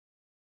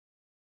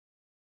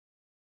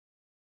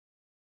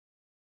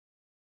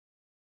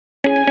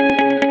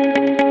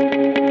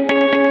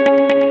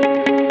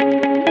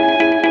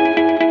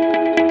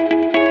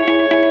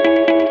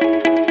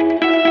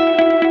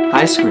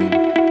I scream.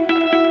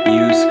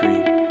 You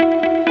scream.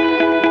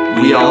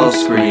 We all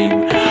scream.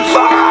 For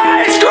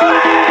ice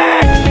cream!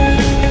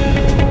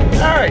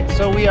 Alright,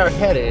 so we are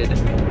headed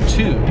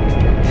to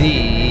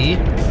the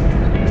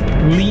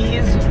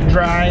Lee's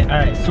Dry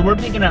Ice. So we're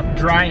picking up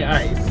dry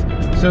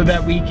ice so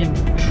that we can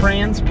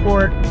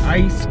transport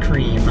ice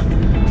cream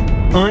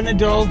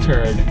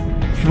unadulterated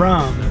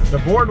from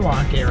the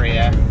boardwalk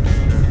area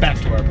back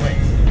to our place.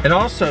 And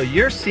also,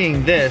 you're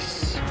seeing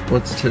this,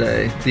 what's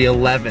today? The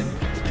 11th,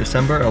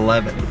 December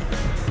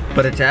 11th.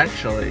 But it's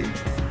actually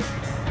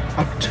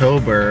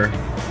October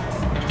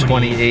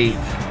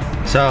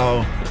 28th.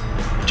 So,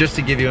 just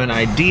to give you an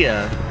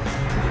idea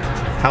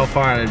how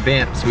far in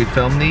advance we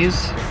film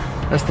these,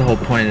 that's the whole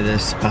point of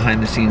this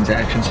behind the scenes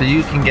action, so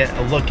you can get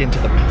a look into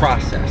the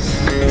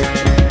process.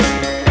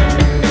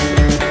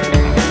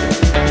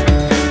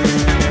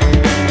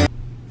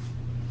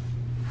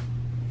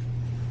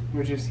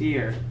 We're just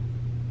here.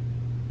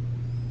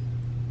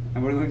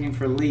 And we're looking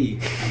for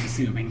Lee, I'm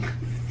assuming.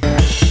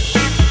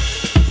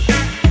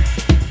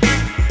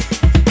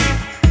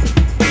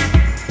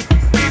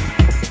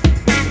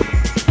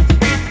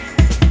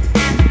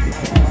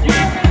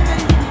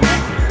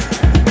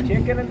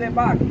 Check it in the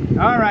back.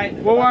 All right,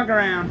 we'll walk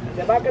around.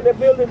 The back of the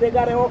building, they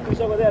got an office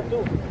over there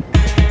too.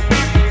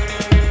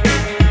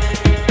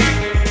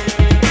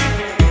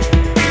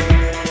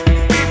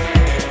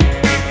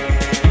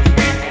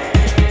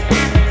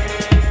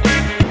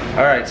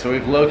 All right, so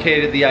we've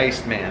located the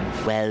Iceman.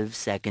 12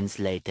 seconds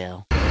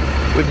later.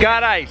 We've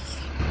got ice.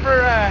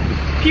 For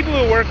people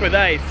who work with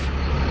ice,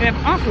 they have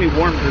awfully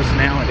warm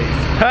personalities.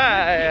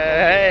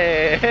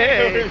 Hey,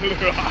 hey.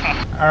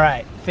 All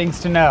right,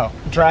 things to know.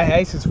 Dry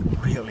ice is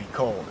really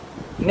cold.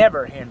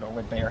 Never handle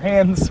with bare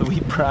hands, so we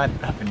brought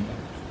oven mitts.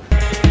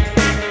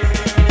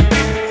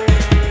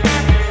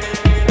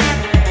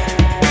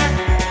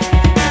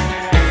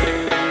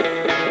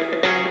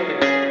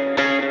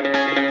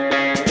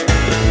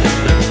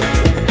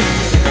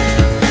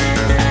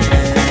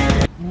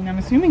 I'm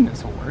assuming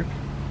this will work.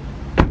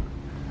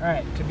 All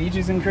right, to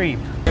beaches and cream.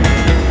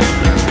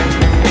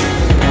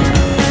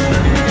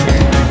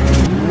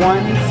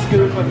 1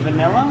 scoop of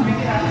vanilla,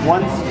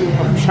 1 scoop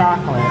of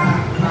chocolate,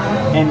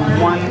 and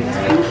 1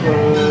 scoop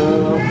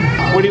of...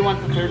 What do you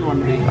want the third one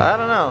to be? I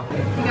don't know.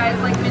 You guys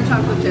like mint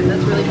chocolate chip,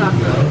 that's really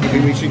popular.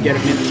 Maybe we should get a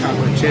mint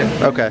chocolate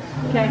chip. Okay.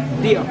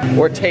 Okay. Deal.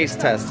 We're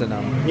taste testing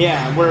them.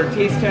 Yeah, we're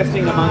taste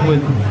testing among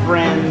with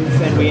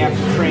friends, and we have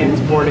to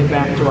transport it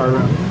back to our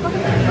room.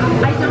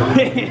 I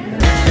don't.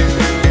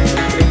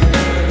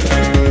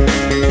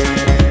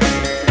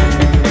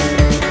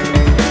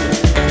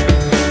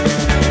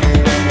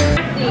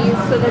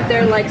 So that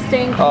they're like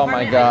staying Oh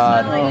my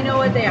God. So that you know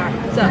what they are.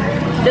 So,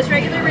 just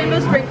regular rainbow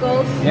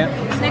sprinkles. Yep.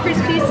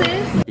 Snickers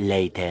pieces.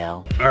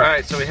 Later. All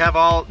right, so we have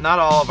not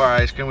all of our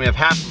ice cream. We have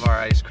half of our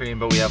ice cream,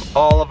 but we have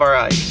all of our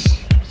ice.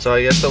 So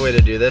I guess the way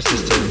to do this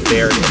is to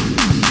vary it.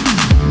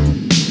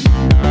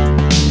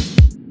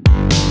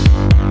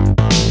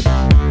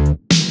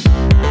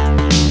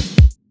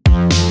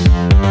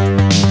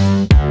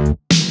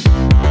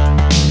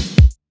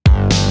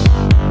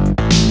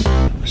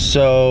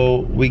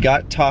 So we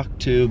got talked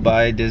to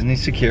by Disney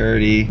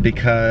security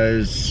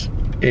because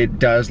it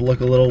does look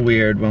a little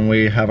weird when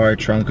we have our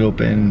trunk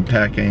open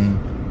packing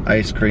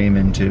ice cream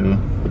into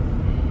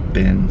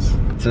bins.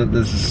 So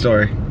this is the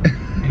story.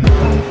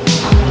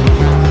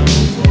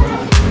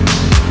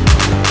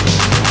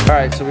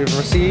 Alright, so we've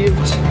received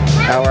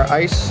our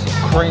ice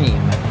cream.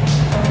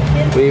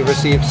 We've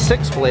received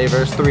 6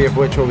 flavors, 3 of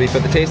which will be for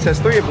the taste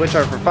test, 3 of which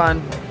are for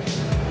fun.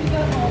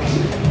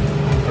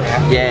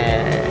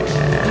 Yeah.